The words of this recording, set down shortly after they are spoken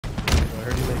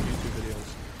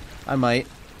I might.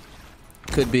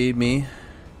 Could be me.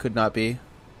 Could not be.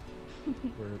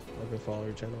 We're like a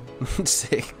follower channel.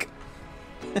 Sick.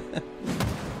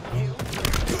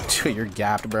 You're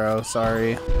gapped, bro.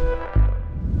 Sorry.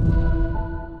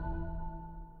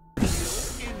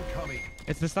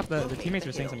 It's the stuff that the teammates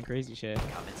were saying some crazy shit.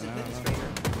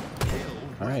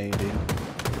 Alright, dude.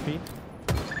 Repeat.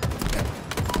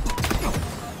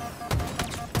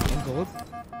 In gold.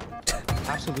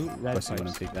 Absolute red Plus, you want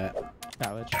pipes. to take that.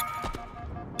 Ballage.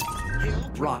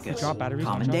 Rockets. Drop batteries.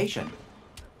 Commendation.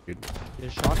 Dude.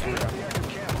 There's shock.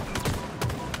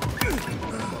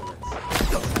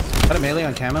 Got a melee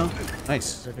on camo.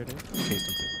 Nice. Chased Chased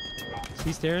him.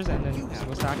 See stairs and then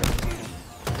we'll stack it.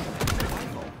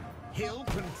 Hill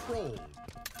control.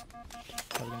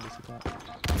 Probably gonna be super hot.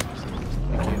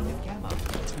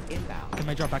 Inbound. They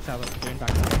might drop back to that. They're in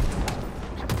back to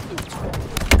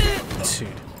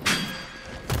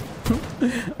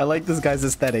Dude. I like this guy's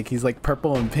aesthetic. He's like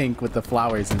purple and pink with the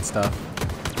flowers and stuff.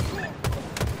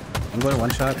 I'm going to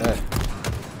one shot that.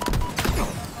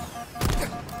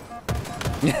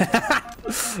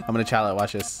 I'm gonna challenge.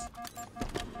 Watch this.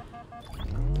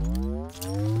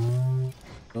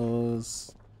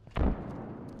 Goes.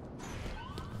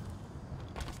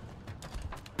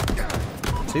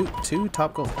 Two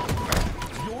top goal.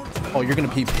 Oh, you're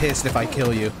gonna be pissed if I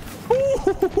kill you.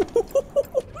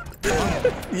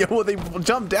 Yo, well, they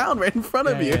jump down right in front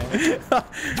of you. Yeah.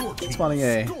 Spawning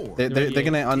A. They're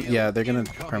gonna they're gonna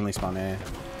permanently spawn A.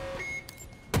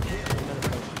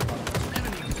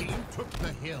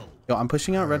 Yo, I'm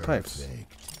pushing out red pipes.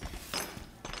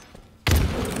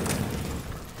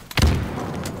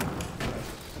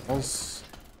 There's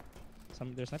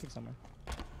sniping somewhere.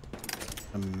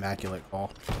 Immaculate call.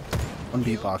 One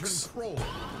B box.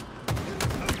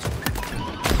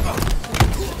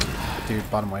 Dude,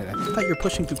 bottom right. I thought you were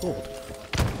pushing to gold.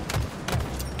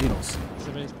 Needles.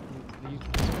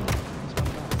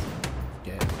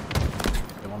 Get it. Okay,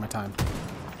 one more time.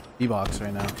 B box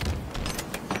right now.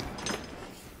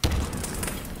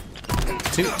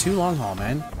 Two long haul,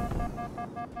 man.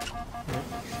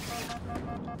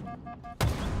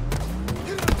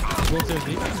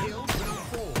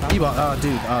 B box. Oh,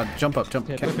 dude. Jump up. Jump.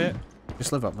 Hit.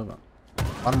 Just live up.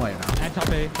 Bottom right now. And top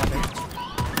A.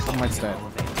 Bottom right's dead.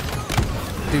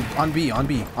 Dude, on B.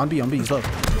 He's low.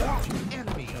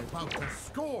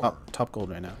 Oh, top gold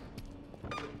right now.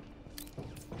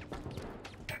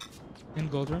 In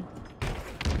gold room.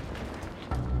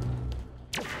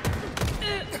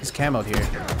 He's camoed here.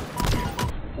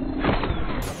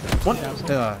 One.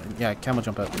 Yeah, camo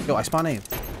jump out. Yo, I spawn A.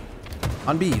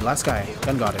 On B, last guy.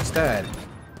 Gun goddess, dead.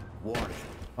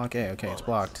 Block A, okay, it's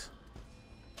blocked.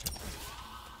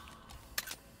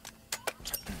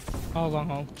 All long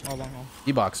haul.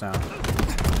 B box now.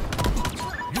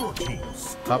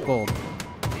 Top gold.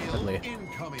 Deadly.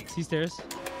 C stairs.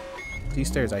 C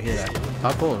stairs, I hear that.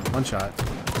 Top gold, one shot.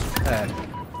 Dead.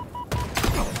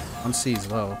 One C's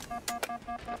low.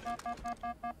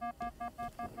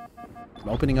 I'm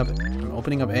opening up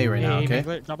A right now, okay?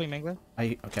 Mangler, dropping Mangler.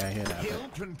 Okay, I hear that.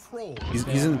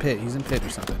 He's in the pit. He's in pit or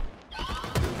something.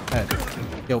 Dead.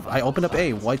 Yo, I opened up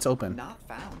A. White's open. Not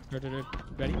found.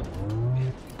 Ready?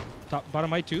 Top,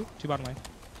 bottom right, two bottom right.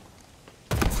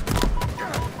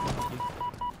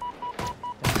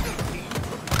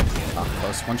 Oh,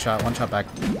 close. One shot back.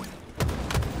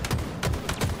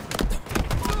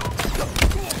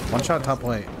 One shot top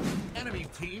plate. Enemy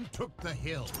team took the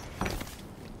hill.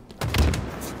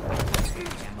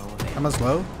 Emma's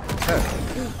low. Good.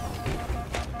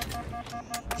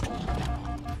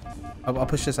 I'll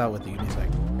push this out with you. He's like,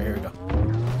 right, here we go.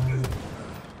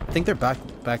 I think they're back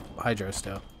Hydro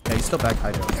still. Yeah, he's still back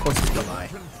Hydro. Of course he's still high.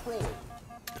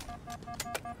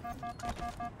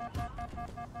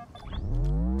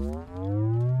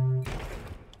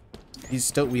 He's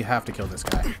still. We have to kill this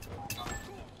guy.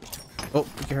 Oh,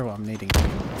 be careful! I'm nading.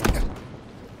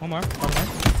 One more.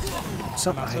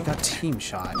 So I got team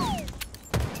shot.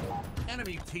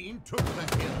 Enemy team took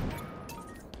the hill.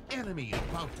 Enemy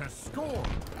about to score.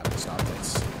 I have to stop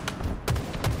this.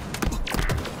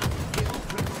 Hill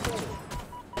control.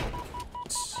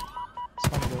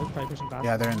 Spawn gold, probably pushing fast.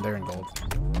 Yeah, they're in gold.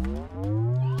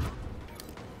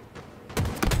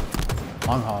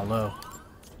 Long haul low.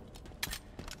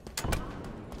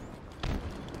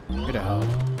 Good hell.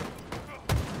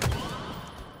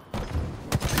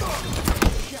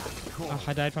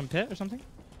 I died from pit or something?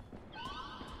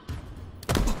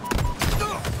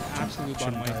 Absolute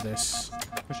bottom Shouldn't try white. this.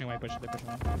 Pushing white, they're pushing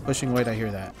white. Pushing white, I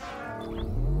hear that.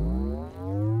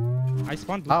 I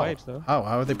spawned blue pipes though. How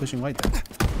are they pushing white then?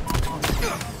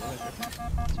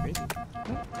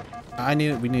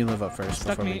 crazy. We need to live up first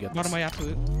Stuck before we me. get Bottom this. right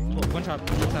absolute. Oh, one shot.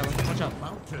 One shot.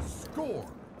 About to score.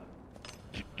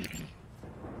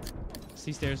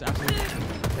 C stairs absolute.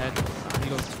 Dead. He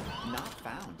goes. Not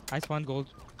found. I spawn gold.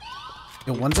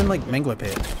 Yo, one's in like mango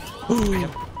pit. Yep.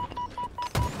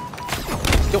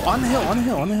 Yo, on the hill, on the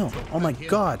hill, on the hill. Oh my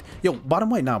god. Yo, bottom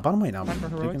white now, bottom white now. Time for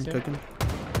heroics, Cooking, yeah. cooking.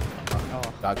 Oh,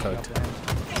 Got cooked.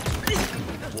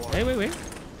 Hey, wait.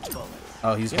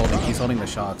 Oh, he's holding the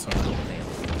shots.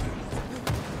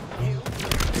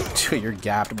 Dude, you're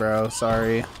gapped, bro.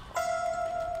 Sorry.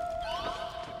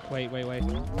 Wait. Your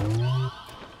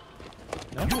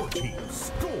team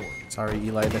scored. Sorry,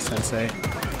 Eli the sensei.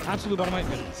 Absolute bottom right.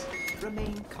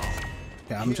 Remain calm.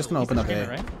 Yeah, I'm just gonna open up Trainer, A.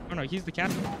 right? Oh no, he's the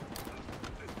captain.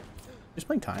 Just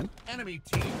playing time. Enemy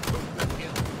team took the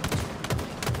hill.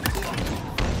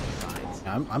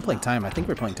 Yeah, I'm playing time. I think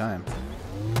we're playing time.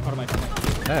 Bottom right.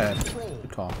 Yeah,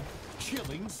 good call.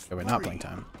 Killing Yeah, we're not playing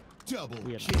time. Double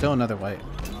We are not. Still another white.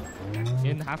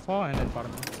 In half wall and then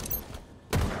bottom.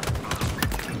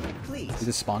 Please.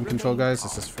 This spawn control, guys.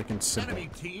 This is freaking simple. Enemy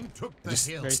team took the Just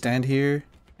hill. stand here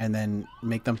and then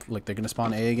make them like they're gonna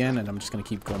spawn A again, and I'm just gonna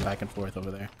keep going back and forth over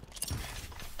there.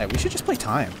 Hey, we should just play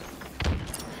time.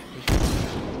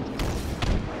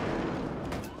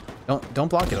 Don't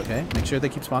block it, okay? Make sure they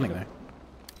keep spawning there.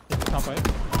 Top right.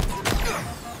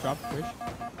 Drop. Push.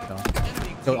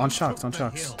 Go on shocks, on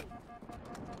shocks.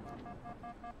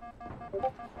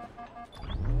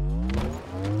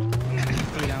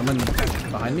 Down. Someone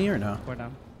behind me or no? Or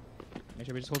down. Make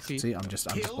sure we just hold C. See, I'm just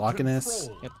blocking this.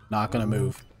 Yep. Not gonna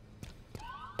move.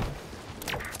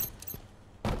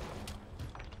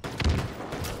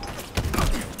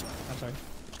 I'm sorry.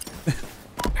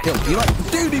 Yo, Eli,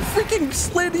 dude, he freaking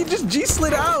slid. He just G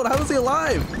slid out. How is he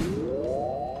alive?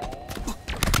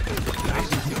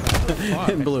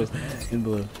 In blue. In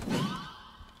blue.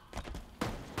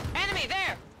 Enemy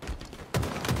there.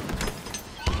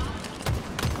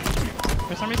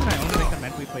 For some reason, I only like to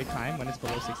mentally play time when it's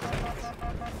below 60 seconds.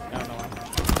 I don't know why.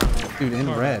 Dude, in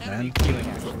Or red, man. Feeling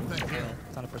actually.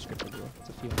 It's not a prescriptive rule. It's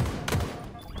a feeling.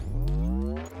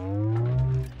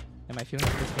 Am I feeling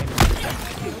this game?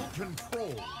 Hill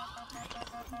control.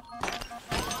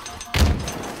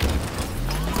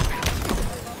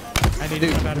 I need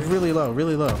Dude, my battery. really low,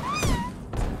 really low.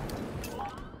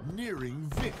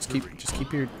 Nearing victory. Just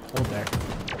keep your hold there.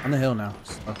 On the hill now.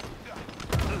 Oh.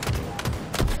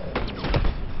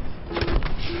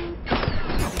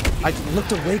 I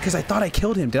looked away because I thought I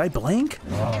killed him. Did I blank?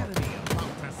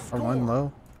 Or one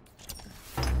low?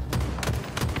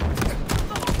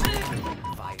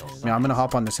 Yeah, I'm gonna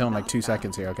hop on this hill in like 2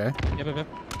 seconds here, okay? Yep.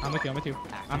 I'm with you.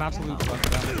 I'm absolute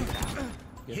fucked down.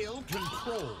 Hill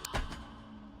control.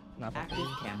 Not fucked. Active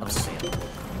camo available.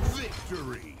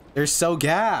 Victory. They're so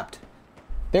gapped.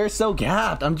 They're so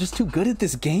gapped. I'm just too good at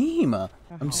this game.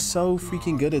 I'm so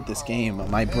freaking good at this game.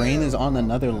 My brain is on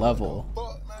another level.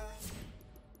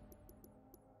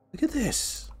 Look at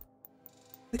this.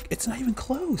 Look, it's not even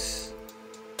close.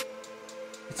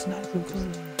 It's not even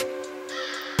close.